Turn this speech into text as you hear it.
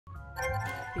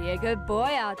Be a good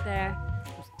boy out there.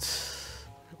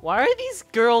 Why are these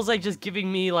girls like just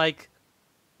giving me like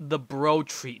the bro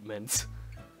treatment?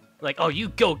 Like, oh, you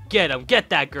go get him,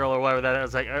 get that girl or whatever that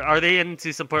is. Like, are they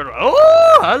into some part of,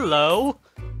 oh, hello.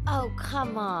 Oh,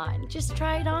 come on. Just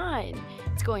try it on.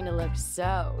 It's going to look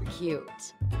so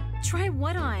cute. Try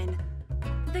what on?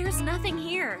 There's nothing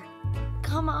here.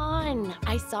 Come on.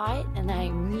 I saw it and I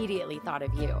immediately thought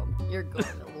of you. You're going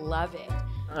to love it.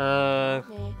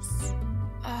 Miss.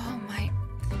 Oh my.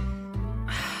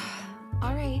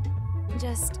 All right.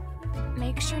 Just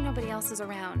make sure nobody else is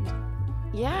around.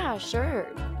 Yeah, sure.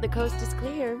 The coast is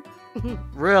clear.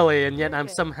 Really? And yet I'm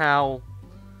somehow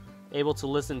able to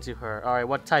listen to her. Alright,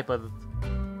 what type of...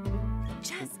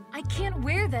 Jess, I can't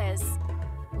wear this.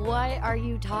 What are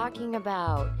you talking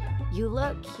about? You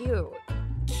look cute.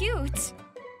 Cute?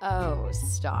 Oh,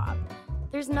 stop.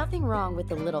 There's nothing wrong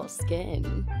with a little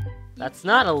skin. That's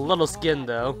not a little skin,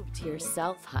 though. Prove to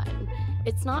yourself, hun.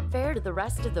 It's not fair to the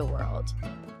rest of the world.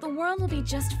 The world will be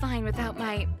just fine without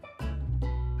my...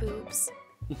 boobs.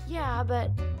 Yeah,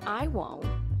 but I won't.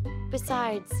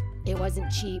 Besides, it wasn't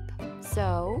cheap,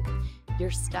 so you're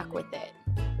stuck with it.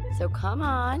 So come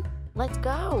on, let's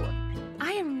go.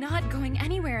 I am not going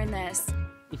anywhere in this.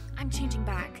 I'm changing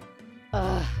back.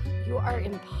 Ugh, you are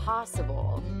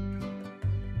impossible.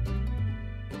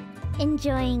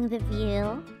 Enjoying the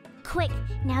view? Quick,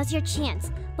 now's your chance.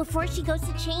 Before she goes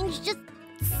to change, just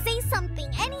say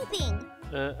something, anything.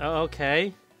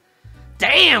 Okay.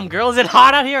 Damn, girl, is it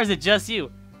hot out here or is it just you?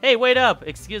 Hey, wait up!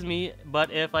 Excuse me,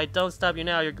 but if I don't stop you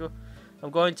now, I'm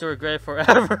going to regret it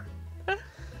forever.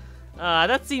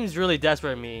 That seems really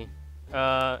desperate to me.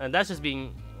 And that's just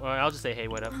being... Or I'll just say, hey,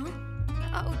 wait up. Huh?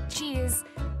 Oh, jeez.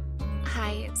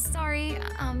 Hi, sorry,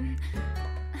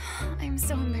 I'm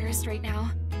so embarrassed right now.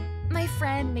 My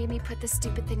friend made me put this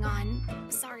stupid thing on.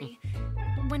 Sorry.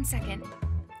 1 second.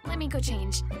 Let me go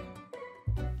change.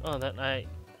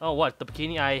 Oh, what? The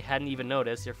bikini I hadn't even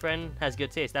noticed. Your friend has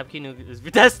good taste. That bikini is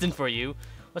destined for you.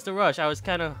 What's the rush? I was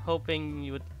kind of hoping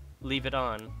you would leave it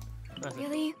on.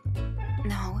 Really?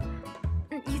 No.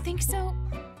 You think so?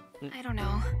 I don't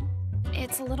know.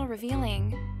 It's a little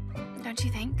revealing, don't you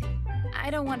think?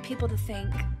 I don't want people to think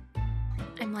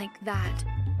I'm like that,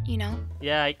 you know?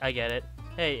 Yeah, I get it.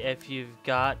 Hey, if you've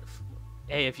got,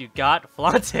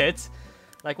 flaunt it.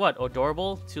 Like what?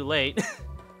 Adorable? Too late.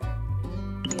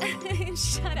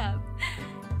 Shut up.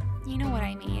 You know what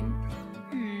I mean.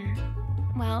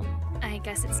 Well, I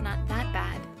guess it's not that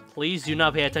bad. Please do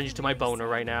not pay attention to my boner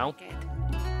right now. Good.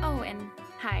 Oh, and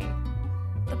hi.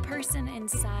 The person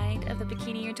inside of the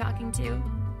bikini you're talking to,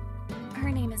 her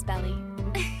name is Belly.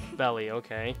 Belly,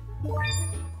 okay.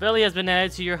 Belly has been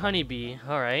added to your honeybee.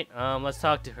 Alright, let's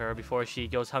talk to her before she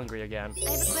goes hungry again.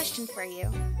 I have a question for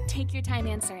you. Take your time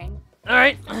answering.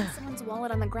 Alright. Someone's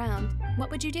wallet on the ground.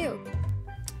 What would you do?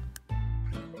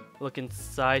 Look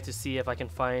inside to see if I can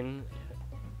find...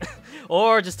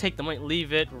 or just take the money,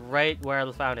 leave it right where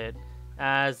I found it.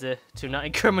 As if to not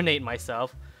incriminate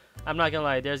myself. I'm not gonna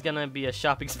lie, there's gonna be a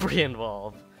shopping spree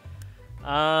involved.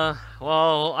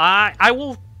 Well, I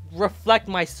will reflect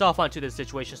myself onto this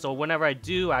situation, so whenever I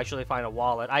do actually find a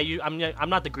wallet, I'm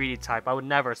not the greedy type. I would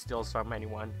never steal from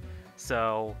anyone.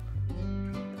 So,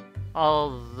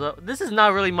 although this is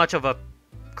not really much of a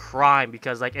crime,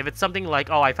 because like if it's something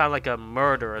like, oh, I found like a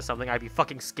murder or something, I'd be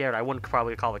fucking scared. I wouldn't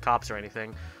probably call the cops or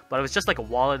anything. But if it's just like a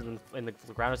wallet in the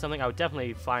ground or something, I would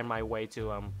definitely find my way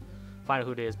to find out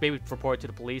who it is. Maybe report it to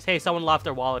the police. Hey, someone left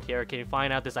their wallet here. Can you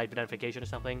find out this identification or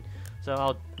something? So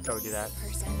I'll probably do that.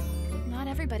 Person. Not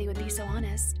everybody would be so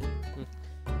honest.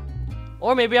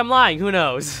 Or maybe I'm lying. Who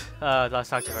knows? Let's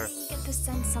talk to her. You get the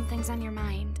sense something's on your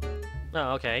mind.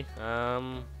 Oh, okay.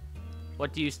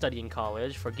 What do you study in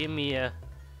college? Forgive me.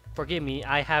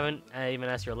 I haven't even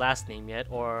asked your last name yet.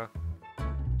 Or I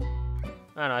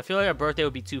don't know. I feel like our birthday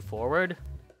would be too forward.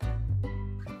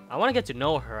 I want to get to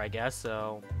know her, I guess.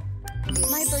 So.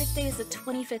 My birthday is the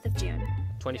 25th of June.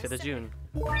 25th of June.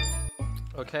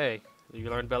 Okay. You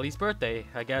learned Belly's birthday.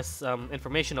 I guess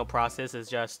informational process is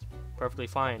just perfectly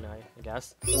fine, I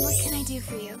guess. What can I do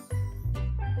for you?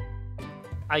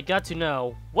 I got to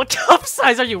know, what cup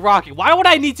size are you rocking? Why would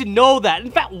I need to know that?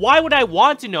 In fact, why would I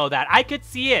want to know that? I could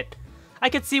see it. I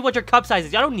could see what your cup size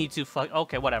is. I don't need to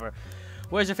okay, whatever.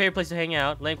 Where's your favorite place to hang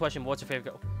out? Lame question, but what's your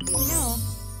favorite You know,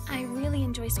 I really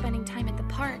enjoy spending time at the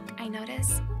park, I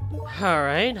notice.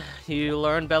 Alright, you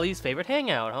learned Belly's favorite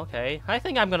hangout. Okay, I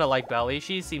think I'm gonna like Belly.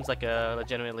 She seems like a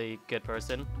legitimately good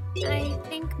person. I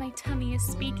think my tummy is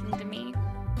speaking to me.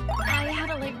 I had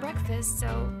a late breakfast, so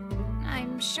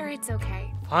I'm sure it's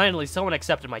okay. Finally, someone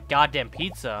accepted my goddamn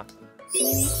pizza.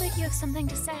 You look like you have something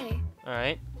to say.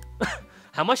 Alright,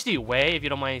 How much do you weigh, if you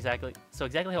don't mind exactly? So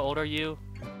exactly how old are you?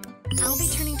 I'll be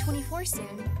turning 24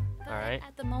 soon. But Alright.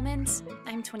 at the moment,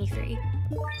 I'm 23.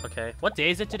 Okay. What day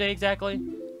is it today exactly?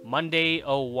 Monday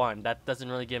 01. That doesn't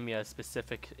really give me a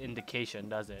specific indication,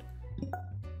 does it?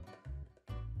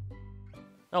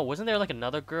 Oh, wasn't there like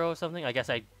another girl or something? I guess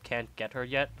I can't get her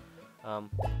yet.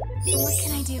 What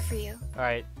can I do for you?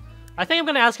 Alright. I think I'm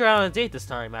gonna ask her out on a date this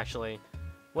time, actually.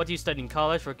 What do you study in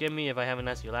college? Forgive me if I haven't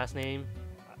asked your last name.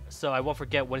 So I won't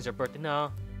forget when is your birthday.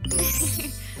 No.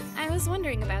 I was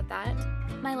wondering about that.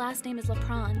 My last name is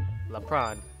LaPron.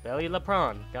 LaPron. Belly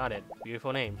LaPron. Got it.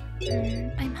 Beautiful name.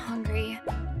 I'm hungry.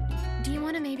 Do you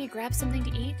want to maybe grab something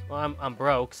to eat? Well, I'm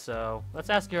broke, so let's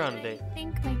ask her on a I date.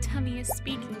 think my tummy is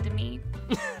speaking to me.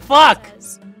 Fuck! It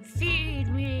says, feed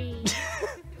me.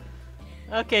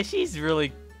 Okay, she's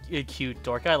really a cute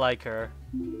dork. I like her.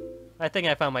 I think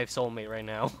I found my soulmate right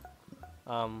now.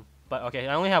 But okay,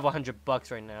 I only have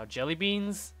 $100 right now. Jelly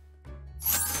beans?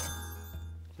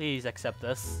 Please accept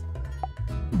this.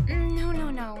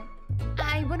 No.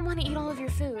 I wouldn't want to eat all of your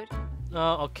food.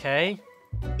 Oh, okay.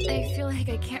 I feel like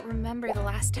I can't remember the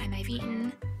last time I've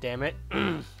eaten. Damn it.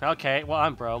 Okay, well,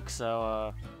 I'm broke,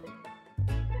 so,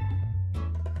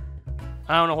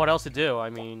 I don't know what else to do. I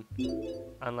mean,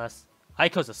 unless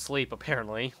Aiko's asleep,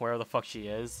 apparently, wherever the fuck she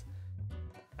is.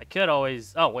 I could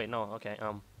always... Oh, wait, no, okay.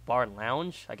 Bar and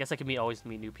lounge? I guess I could always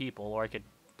meet new people, or I could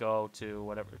go to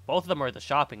whatever. Both of them are at the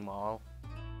shopping mall.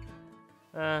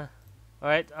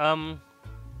 Alright,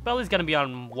 Belly's gonna be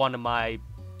on one of my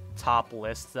top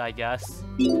lists, I guess.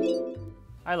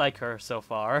 I like her so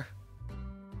far.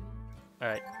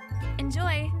 Alright.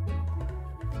 Enjoy.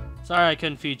 Sorry I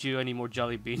couldn't feed you any more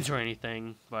jelly beans or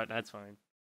anything, but that's fine.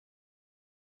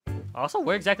 Also,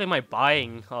 where exactly am I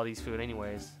buying all these food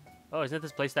anyways? Oh, isn't it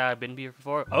this place that I've been here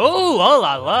before? Oh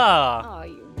la la! Oh,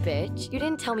 you bitch. You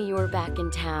didn't tell me you were back in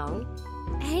town.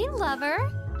 Hey,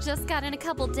 lover. Just got in a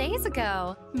couple days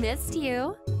ago. Missed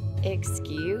you.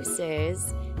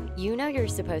 Excuses. You know you're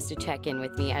supposed to check in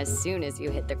with me as soon as you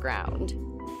hit the ground.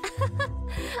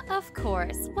 Of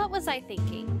course. What was I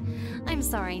thinking? I'm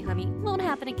sorry, honey. Won't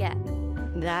happen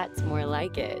again. That's more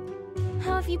like it.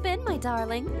 How have you been, my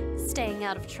darling? Staying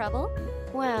out of trouble?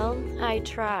 Well, I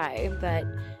try, but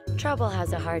trouble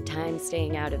has a hard time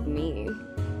staying out of me.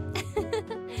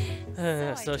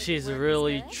 So she's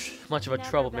really much of a Never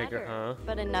troublemaker, better. huh?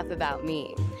 But enough about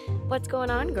me. What's going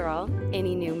on, girl?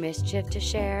 Any new mischief to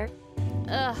share?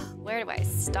 Ugh, where do I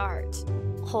start?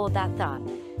 Hold that thought.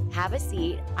 Have a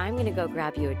seat. I'm gonna go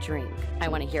grab you a drink. I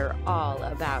want to hear all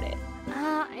about it.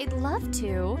 I'd love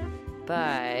to.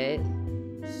 But...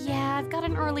 Yeah, I've got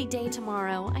an early day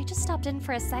tomorrow. I just stopped in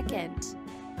for a second.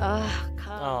 Ugh,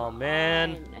 come Oh,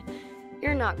 man. on.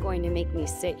 You're not going to make me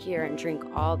sit here and drink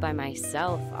all by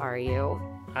myself, are you?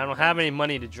 I don't have any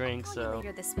money to drink, Call you so...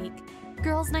 later this week.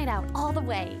 Girls' night out all the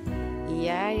way.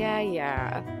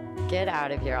 Yeah. Get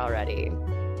out of here already.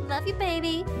 Love you,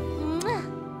 baby. Mwah.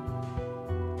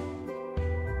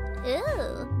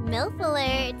 Ooh, MILF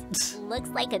alert. Looks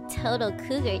like a total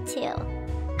cougar, too.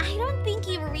 I don't think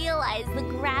you realize the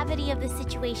gravity of the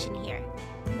situation here.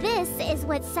 This is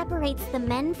what separates the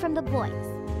men from the boys.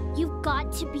 You've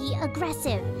got to be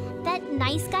aggressive. That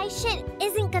nice guy shit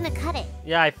isn't gonna cut it.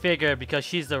 Yeah, I figured, because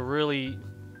she's a really...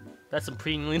 That's some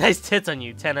pretty nice tits on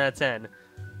you. 10 out of 10.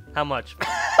 How much?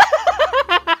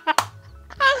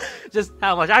 Just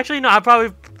how much? Actually, no, I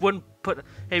probably wouldn't put...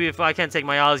 Maybe if I can't take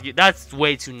my eyes... That's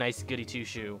way too nice, goody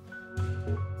two-shoe.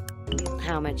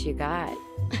 How much you got?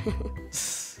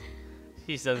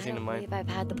 He doesn't I seem to don't mind. believe I've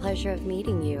had the pleasure of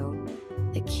meeting you.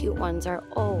 The cute ones are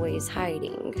always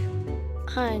hiding.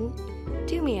 Hun,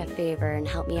 do me a favor and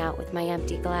help me out with my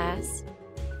empty glass.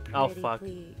 Oh, Pretty fuck.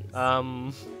 please.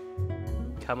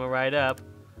 Coming right up.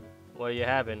 What are you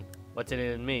having? What's in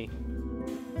it in me?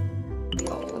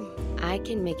 Oh, I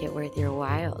can make it worth your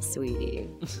while, sweetie.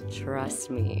 Trust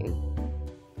me.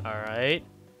 Alright.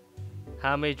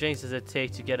 How many drinks does it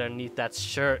take to get underneath that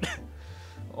shirt?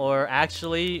 Or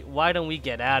actually, why don't we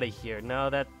get out of here? No,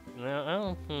 I don't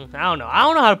know. I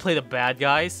don't know how to play the bad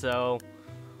guy, so...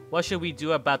 What should we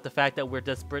do about the fact that we're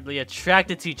desperately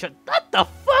attracted to each other? What the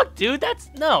fuck, dude? That's...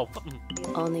 No.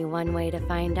 Only one way to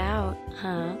find out,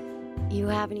 huh? You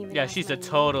haven't even... Yeah, asked she's my a name.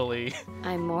 totally...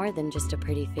 I'm more than just a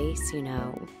pretty face, you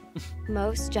know.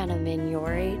 Most gentlemen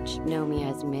your age know me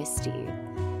as Misty.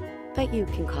 But you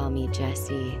can call me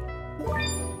Jessie.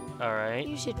 Alright.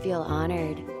 You should feel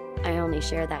honored. I only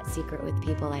share that secret with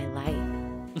people I like.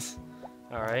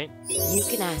 Alright. You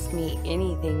can ask me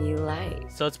anything you like.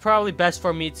 So it's probably best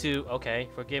for me to... Okay,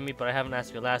 forgive me, but I haven't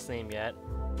asked your last name yet.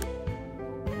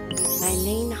 My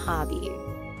main hobby.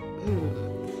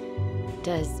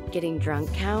 Does getting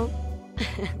drunk count?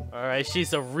 Alright,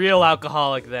 she's a real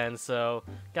alcoholic then, so...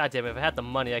 Goddamn, if I had the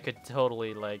money, I could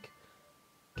totally, like,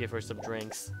 give her some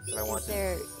drinks if I Is wanted.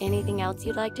 there anything else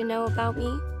you'd like to know about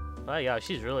me? Oh yeah,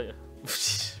 she's really...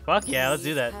 Fuck yeah, let's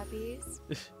do that. Puppies?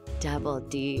 Double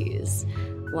D's.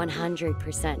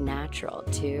 100% natural,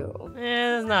 too.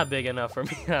 It's not big enough for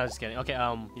me. I'm just kidding. Okay,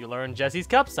 you learned Jessie's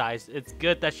cup size. It's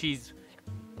good that she's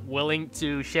willing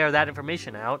to share that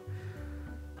information out.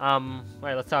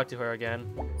 Alright, let's talk to her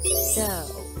again.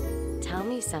 So, tell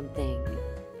me something.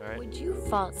 Alright. Would you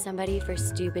fault somebody for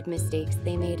stupid mistakes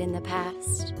they made in the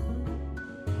past?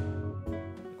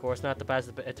 Of course not the past,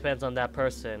 it depends on that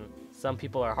person. Some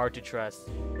people are hard to trust.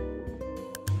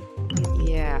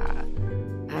 Yeah,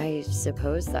 I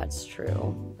suppose that's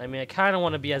true. I mean, I kind of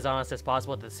want to be as honest as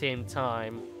possible at the same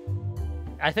time.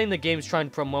 I think the game's trying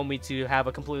to promote me to have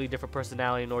a completely different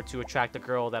personality in order to attract the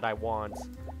girl that I want.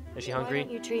 Is she Why hungry?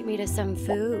 don't you treat me to some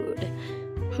food?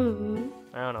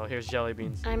 I don't know, here's jelly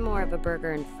beans. I'm more of a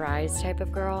burger and fries type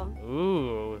of girl.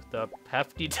 Ooh, the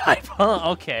hefty type,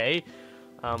 huh? Okay.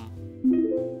 Oh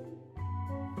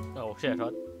shit,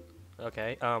 what?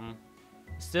 Okay,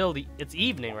 still it's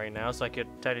evening right now, so I could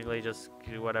technically just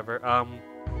do whatever. I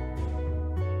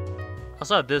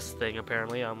also have this thing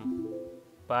apparently,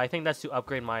 but I think that's to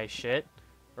upgrade my shit.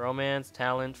 Romance,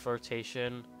 talent,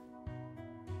 flirtation.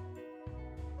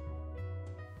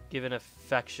 Given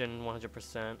affection,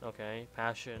 100%. Okay,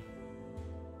 passion.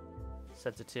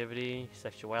 Sensitivity,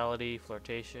 sexuality,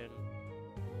 flirtation.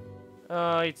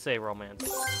 I'd say romance.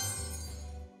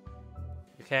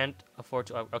 You can't afford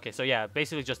to okay, so yeah,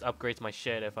 basically just upgrades my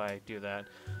shit if I do that.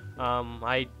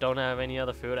 I don't have any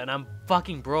other food, and I'm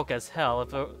fucking broke as hell.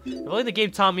 If only the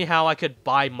game taught me how I could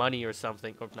buy money or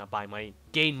something. Or not buy money,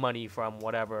 gain money from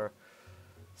whatever.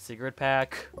 Cigarette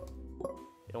pack.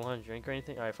 You don't want to drink or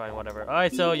anything? Alright, fine, whatever.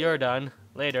 Alright, so you're done.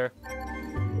 Later.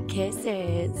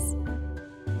 Kisses.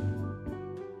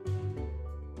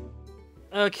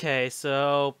 Okay,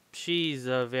 so she's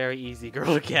a very easy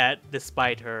girl to get,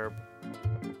 despite her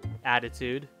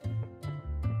attitude.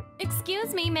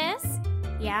 Excuse me, miss?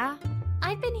 Yeah?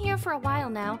 I've been here for a while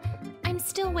now. I'm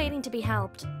still waiting to be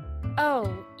helped.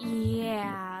 Oh,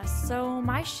 yeah. So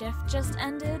my shift just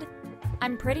ended.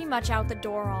 I'm pretty much out the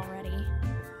door already.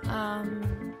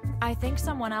 I think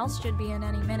someone else should be in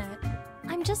any minute.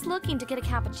 I'm just looking to get a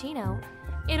cappuccino.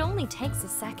 It only takes a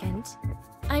second.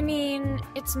 I mean,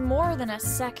 it's more than a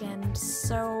second,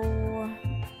 so...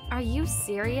 Are you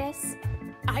serious?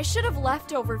 I should have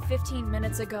left over 15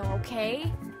 minutes ago,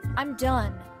 okay? I'm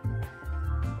done.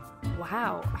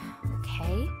 Wow.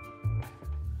 Okay.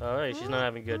 Alright, she's not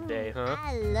having a good day, huh?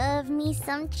 I love me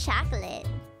some chocolate.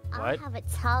 I'll What? have a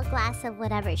tall glass of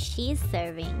whatever she's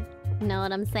serving. Know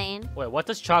what I'm saying? Wait, what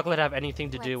does chocolate have anything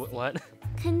to do with Let's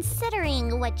what?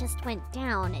 Considering what just went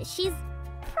down, she's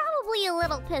probably a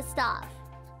little pissed off.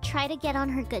 Try to get on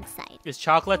her good side. Is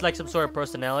chocolate like some sort of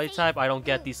personality type? I don't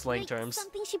get these slang Like terms.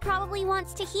 Something she probably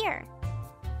wants to hear.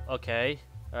 Okay.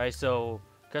 Alright, so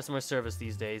customer service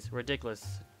these days.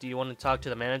 Ridiculous. Do you want to talk to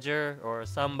the manager? Or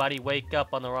somebody wake up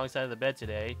on the wrong side of the bed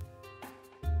today?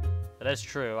 That's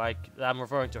true. I'm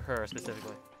referring to her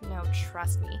specifically. No,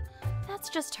 trust me. That's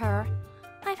just her.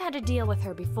 I've had to deal with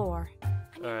her before. I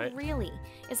mean, Alright. really,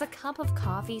 is a cup of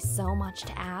coffee so much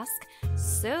to ask?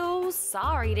 So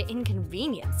sorry to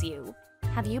inconvenience you.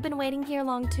 Have you been waiting here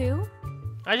long too?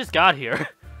 I just got here.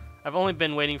 I've only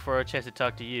been waiting for a chance to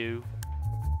talk to you.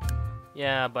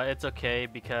 Yeah, but it's okay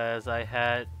because I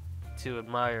had you to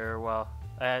admire while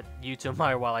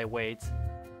I wait.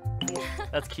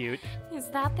 That's cute. Is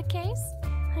that the case?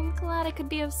 I'm glad I could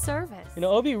be of service. You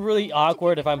know, it would be really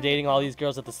awkward if I'm dating all these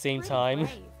girls at the same Pretty time.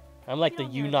 brave. I'm like the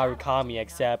You Yu don't hear that Narukami,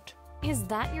 except Is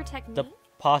that your technique? the Hitting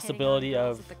on possibility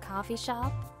girls of... at the coffee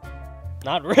shop?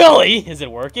 Not really! Is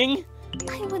it working?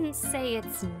 I wouldn't say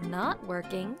it's not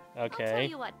working. I'll tell Okay.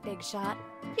 you what, Big Shot.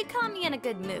 You caught me in a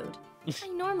good mood. I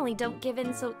normally don't give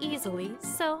in so easily,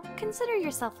 so consider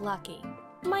yourself lucky.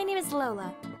 My name is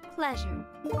Lola. Pleasure.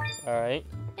 Alright.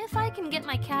 If I can get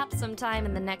my cap sometime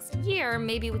in the next year,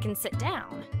 maybe we can sit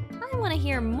down. I want to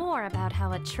hear more about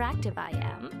how attractive I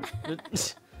am.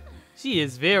 She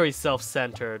is very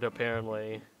self-centered,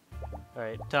 apparently.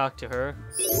 Alright, talk to her.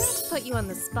 Not to put you on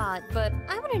the spot, but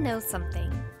I want to know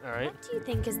something. Alright. What do you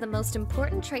think is the most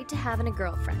important trait to have in a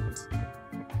girlfriend?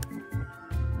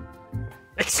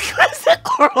 Exquisite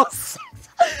oral sex.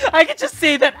 I could just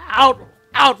say that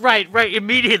outright, right,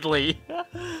 immediately.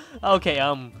 Okay,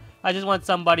 I just want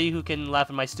somebody who can laugh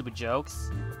at my stupid jokes.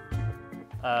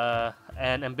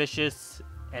 An ambitious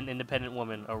and independent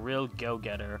woman, a real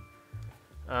go-getter.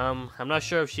 I'm not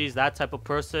sure if she's that type of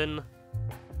person.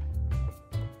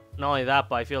 Not only that,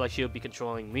 but I feel like she would be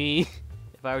controlling me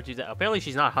if I were to do that. Apparently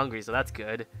she's not hungry, so that's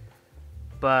good.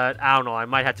 But I don't know, I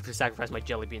might have to sacrifice my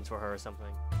jelly beans for her or something.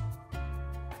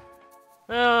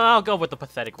 I'll go with the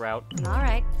pathetic route.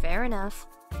 Alright, fair enough.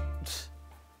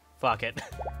 Fuck it.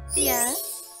 Yeah?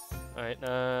 Alright,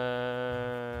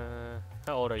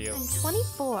 how old are you? I'm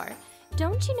 24.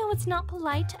 Don't you know it's not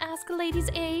polite to ask a lady's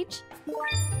age?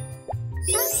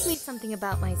 Ask me something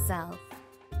about myself.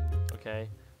 Okay.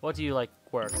 What do you like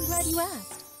work? I'm glad you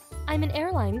asked. I'm an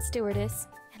airline stewardess.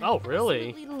 And Oh, I really?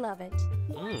 absolutely love it.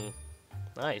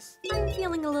 Nice. I'm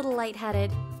feeling a little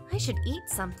lightheaded. I should eat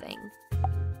something.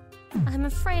 I'm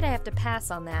afraid I have to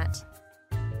pass on that.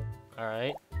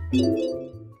 Alright.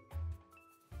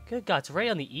 Good God, it's right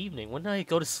on the evening. When did I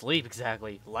go to sleep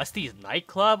exactly? Lesty's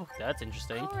nightclub? That's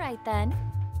interesting. Alright then.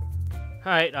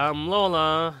 Alright,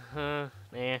 Lola.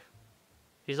 Nah.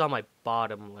 She's on my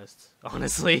bottom list,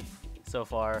 honestly, so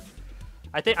far.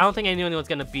 I don't think anyone's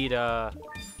gonna beat, Ooh,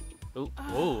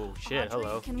 shit, Audrey,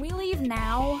 hello. Can we leave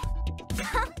now?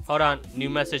 Hold on, new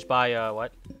message by,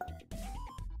 what?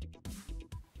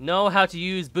 Know how to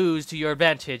use booze to your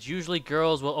advantage. Usually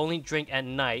girls will only drink at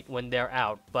night when they're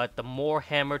out, but the more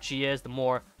hammered she is, the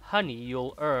more honey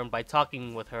you'll earn by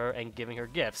talking with her and giving her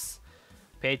gifts.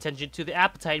 Pay attention to the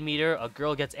appetite meter. A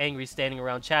girl gets angry standing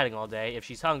around chatting all day. If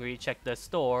she's hungry, check the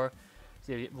store.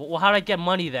 Well, how do I get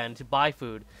money then to buy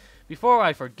food? Before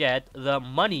I forget, the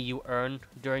money you earn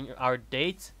during our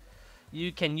date,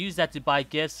 you can use that to buy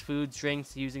gifts, food,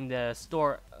 drinks using the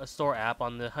store app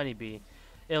on the Honeybee.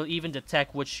 It'll even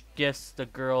detect which gifts the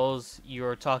girls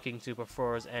you're talking to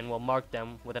prefers and will mark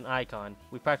them with an icon.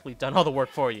 We've practically done all the work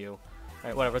for you.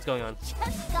 Alright, whatever, what's going on? Just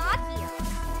got here.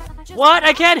 What?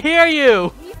 I can't hear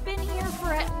you! We've been here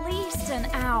for at least an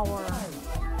hour.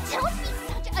 Don't be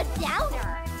such a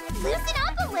downer. Loosen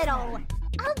up a little.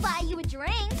 I'll buy you a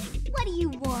drink. What do you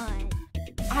want?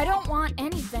 I don't want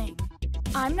anything.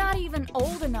 I'm not even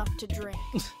old enough to drink.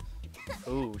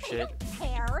 Ooh, shit.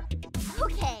 Care.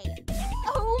 Okay.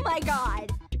 Oh my god.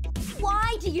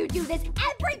 Why do you do this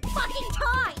every fucking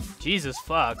time? Jesus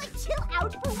fuck. Like, chill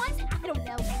out for once? I don't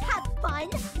know. Have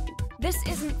fun? This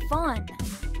isn't fun.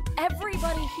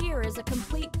 Everybody here is a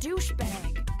complete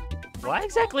douchebag. Why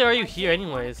exactly are you here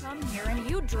anyways? Come here and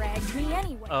you dragged me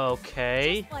anyway.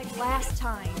 Okay. Just like last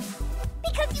time.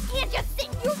 Because you can't just sit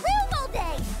in your room all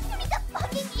day. You need to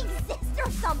fucking exist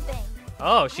or something.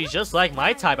 Oh, she's just like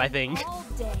my type, I think. All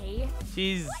day.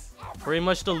 She's pretty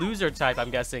much the loser type,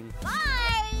 I'm guessing. Bye.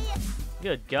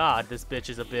 Good God, this bitch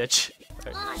is a bitch.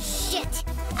 Oh shit.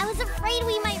 I was afraid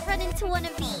we might run into one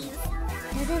of these.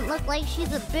 Doesn't look like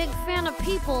she's a big fan of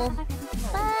people.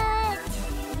 But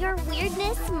your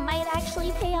weirdness might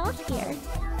actually pay off here.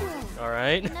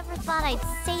 Alright. I never thought I'd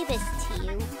say this to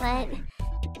you, but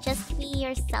just be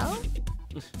yourself?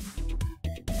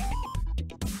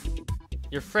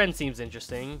 Your friend seems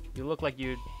interesting. You look like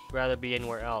you'd rather be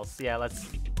anywhere else. Yeah, let's...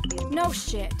 No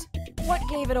shit. What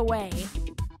gave it away?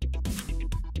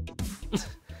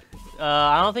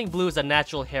 I don't think blue is a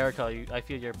natural hair color. I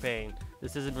feel your pain.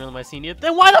 This isn't really my scene yet.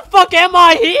 Then why the fuck am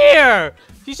I here?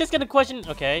 She's just gonna question...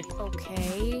 Okay.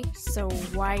 Okay, so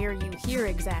why are you here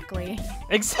exactly?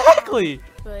 Exactly!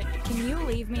 But can you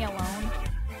leave me alone?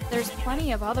 There's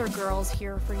plenty of other girls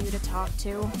here for you to talk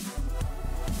to.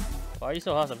 Why are you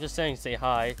so hostile? I'm just saying say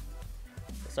hi.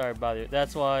 Sorry about you.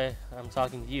 That's why I'm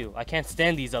talking to you. I can't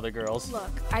stand these other girls. Look,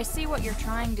 I see what you're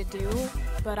trying to do,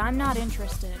 but I'm not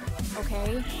interested,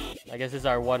 okay? I guess this is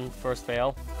our first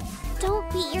fail.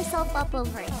 Don't beat yourself up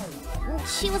over it.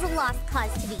 She was a lost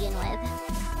cause to begin with.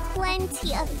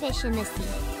 Plenty of fish in the sea.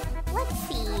 Let's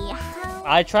see, how...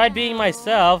 I tried being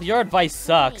myself. Your advice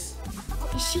sucks.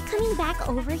 Is she coming back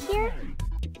over here?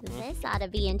 This ought to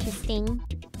be interesting.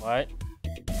 What?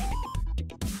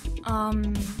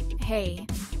 Hey,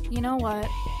 you know what?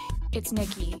 It's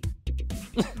Nikki.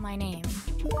 My name.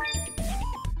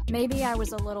 Maybe I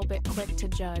was a little bit quick to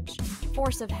judge.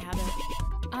 Force of habit.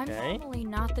 I'm Okay. normally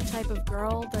not the type of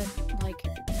girl that, like,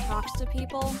 talks to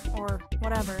people or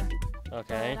whatever.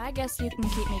 Okay. But I guess you can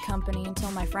keep me company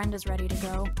until my friend is ready to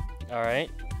go. Alright.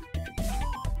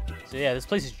 So yeah, this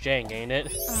place is jank, ain't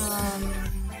it?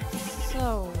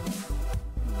 So...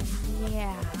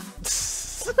 yeah.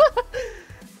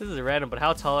 This is random, but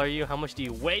how tall are you? How much do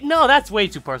you weigh? No, that's way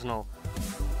too personal.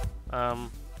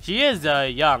 She is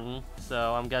young,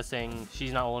 so I'm guessing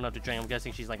she's not old enough to drink. I'm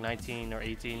guessing she's like 19 or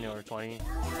 18 or 20.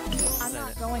 I'm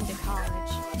not going to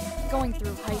college. Going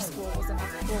through high school was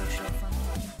enough bullshit for me.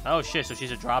 Oh shit, so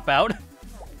she's a dropout?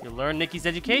 You learn Nikki's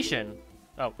education.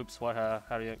 Oh, oops, what,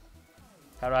 how do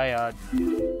I,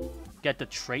 get the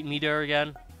trait meter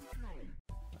again?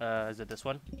 Is it this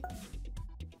one?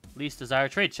 Least desired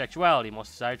trait, sexuality.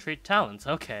 Most desired trait, talents.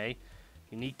 Okay.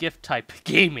 Unique gift type,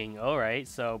 gaming. Alright,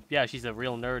 so yeah, she's a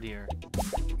real nerd here.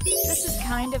 This is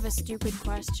kind of a stupid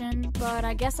question, but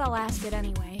I guess I'll ask it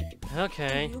anyway.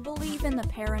 Okay. Do you believe in the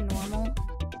paranormal?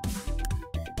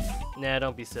 Nah,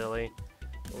 don't be silly.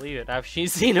 Believe it. I've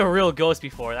seen a real ghost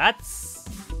before. That's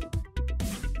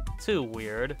too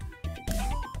weird.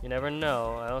 You never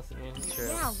know. I don't think it's true.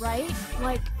 Yeah, right?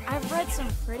 Like, I've read some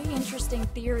pretty interesting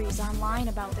theories online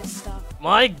about this stuff.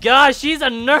 My gosh, she's a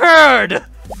nerd!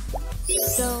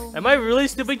 So, Am I really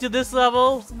stooping to this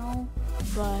level? personal,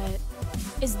 but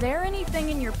is there anything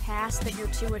in your past that you're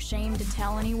too ashamed to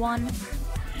tell anyone?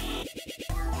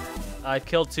 I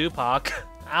killed Tupac.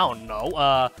 I don't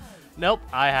know. Nope.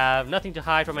 I have nothing to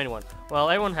hide from anyone. Well,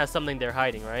 everyone has something they're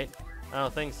hiding, right? I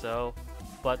don't think so.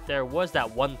 But there was that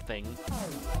one thing.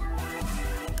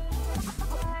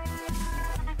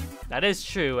 That is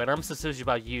true, and I'm suspicious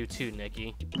about you too,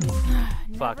 Nikki.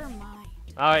 Fuck. Never mind.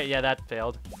 Alright, yeah, that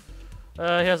failed.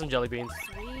 Here's some jelly beans.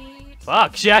 Sweet.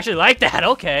 Fuck, she actually liked that,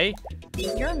 okay.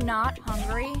 You're not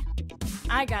hungry?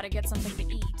 I gotta get something to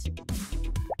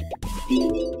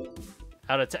eat.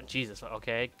 Out of 10, Jesus,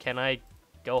 okay. Can I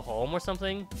go home or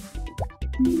something?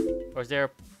 Or is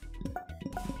there...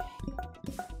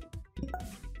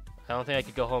 I don't think I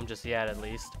could go home just yet, at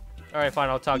least. Alright, fine,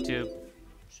 I'll talk to...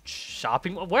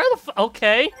 Shopping? Where the f...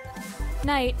 Okay.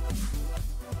 Night.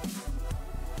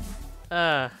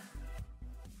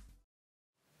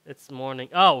 It's morning.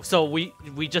 Oh, so we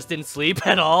just didn't sleep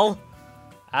at all?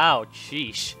 Ow,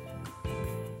 sheesh.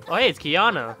 Oh, hey, it's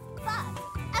Kiana. Fuck!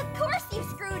 Of course you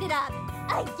screwed it up!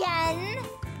 Again?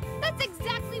 That's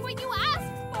exactly what you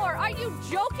asked for! Are you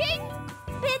joking?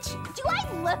 Bitch, do I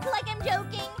look like I'm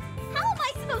joking? How am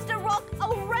I supposed to rock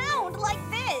around like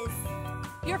this?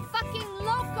 You're fucking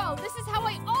loco! This is how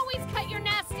I always cut your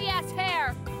nasty ass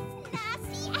hair!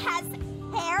 Nasty ass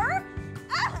hair?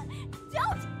 Ugh!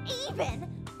 Don't even!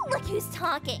 Look who's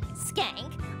talking,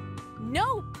 skank.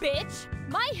 No, bitch!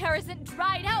 My hair isn't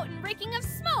dried out and reeking of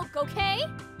smoke, okay?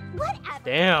 Whatever.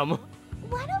 Damn.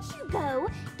 Why don't you go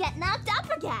get knocked up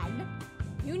again?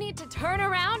 You need to turn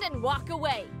around and walk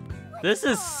away. This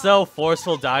is so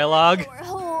forceful dialogue. Or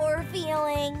whore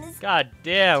feelings. God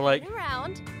damn, like... Turn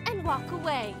around and walk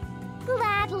away.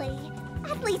 Gladly.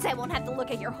 At least I won't have to look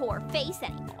at your whore face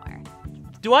anymore.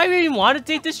 Do I even want to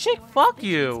date this chick? Fuck To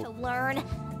you. learn.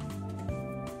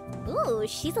 Ooh,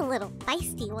 she's a little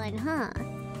feisty one, huh?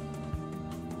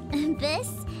 This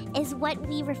is what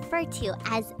we refer to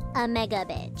as a mega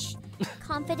bitch.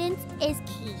 Confidence is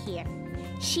key here.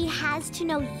 She has to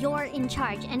know you're in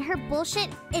charge, and her bullshit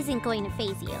isn't going to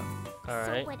phase you.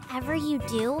 Alright. So whatever you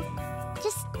do,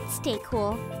 just stay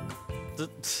cool.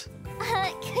 Could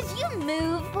you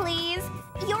move, please?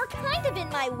 You're kind of in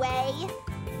my way.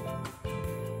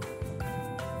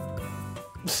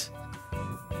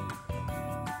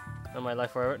 My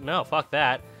life forever? No, fuck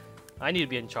that. I need to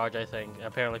be in charge, I think.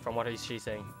 Apparently, from what she's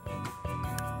saying.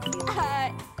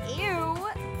 Ew.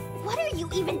 What are you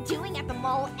even doing at the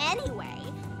mall anyway?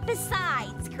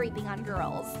 Besides creeping on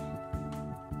girls.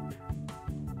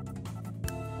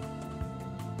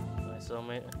 My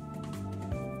soulmate.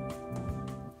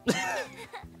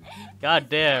 God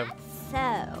damn.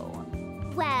 So,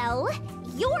 well,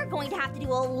 you're going to have to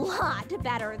do a lot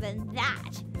better than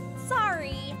that.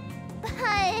 Sorry,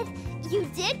 but you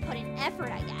did put in effort,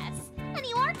 I guess. And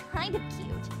you are kind of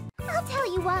cute. I'll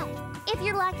tell you what, if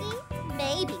you're lucky,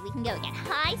 maybe we can go get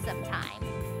high sometime.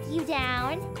 You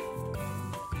down?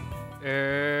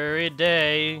 Every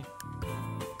day.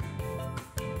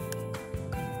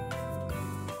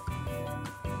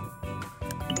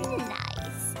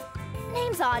 Nice.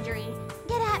 Name's Audrey.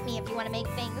 Get at me if you want to make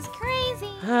things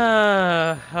crazy.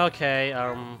 Okay,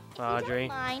 Don't Audrey.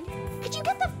 mind. Could you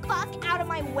get the fuck out of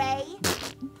my way?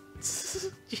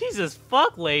 Jesus,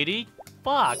 fuck, lady.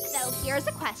 Fuck. So here's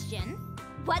a question.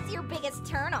 What's your biggest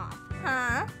turnoff,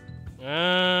 huh?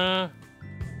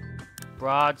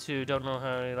 Broads who don't know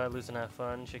how to let loose and have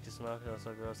fun. Chick to smoke,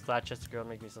 also gross. Flat-chested girl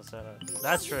make me so sad.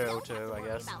 That's true, too, I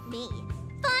guess. About me.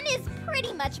 Fun is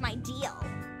pretty much my deal.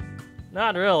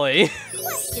 Not really.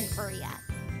 Question for ya.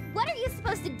 What are you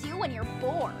supposed to do when you're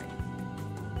bored?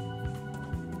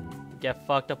 Get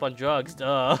fucked up on drugs,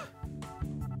 duh.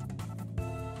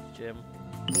 Jim.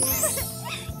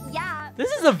 Yeah.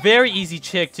 This is a very easy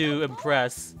chick to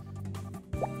impress.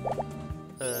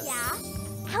 Yeah?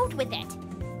 Out with it.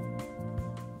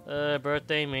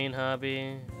 Birthday, main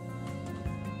hobby.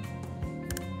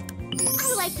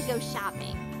 I like to go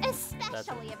shopping,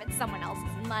 especially if it's someone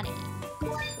else's money.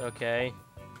 Okay.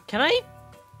 Can I...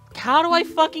 How do I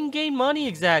fucking gain money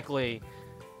exactly?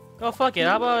 Oh, fuck it.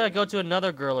 How about I go to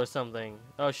another girl or something?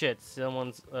 Oh, shit.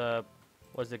 Someone's,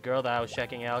 was the girl that I was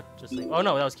checking out just like... Oh,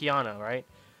 no, that was Kiana, right?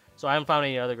 So I haven't found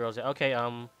any other girls yet. Okay,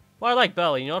 well, I like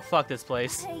Bella. You know what? Fuck this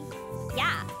place.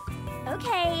 Yeah.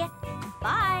 Okay.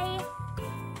 Bye.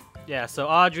 Yeah, so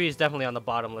Audrey is definitely on the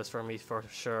bottom list for me, for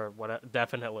sure.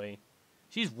 Definitely.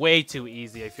 She's way too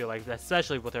easy, I feel like,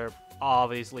 especially with her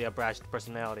obviously a brash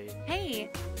personality.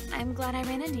 Hey, I'm glad I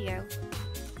ran into you.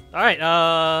 Alright,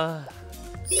 I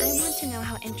want to know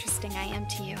how interesting I am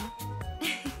to you.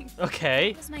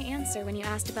 okay. What was my answer when you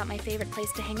asked about my favorite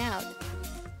place to hang out?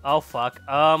 Oh, fuck.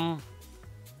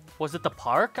 Was it the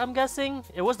park, I'm guessing?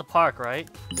 It was the park, right?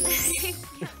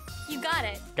 You got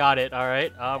it. Got it,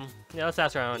 alright. Yeah, let's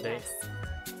ask her out on a date. Yes.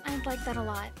 I'd like that a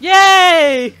lot.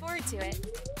 Yay! Look forward to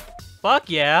it. Fuck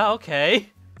yeah, okay.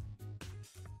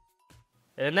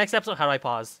 In the next episode, how do I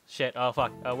pause? Shit, oh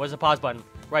fuck. Where's the pause button?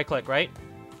 Right click, right?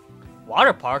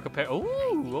 Water park,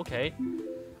 ooh, okay.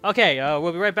 Okay,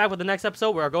 we'll be right back with the next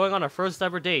episode. We're going on our first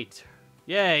ever date.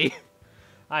 Yay!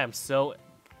 I am so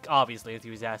obviously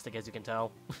enthusiastic, as you can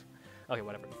tell. Okay,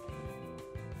 whatever.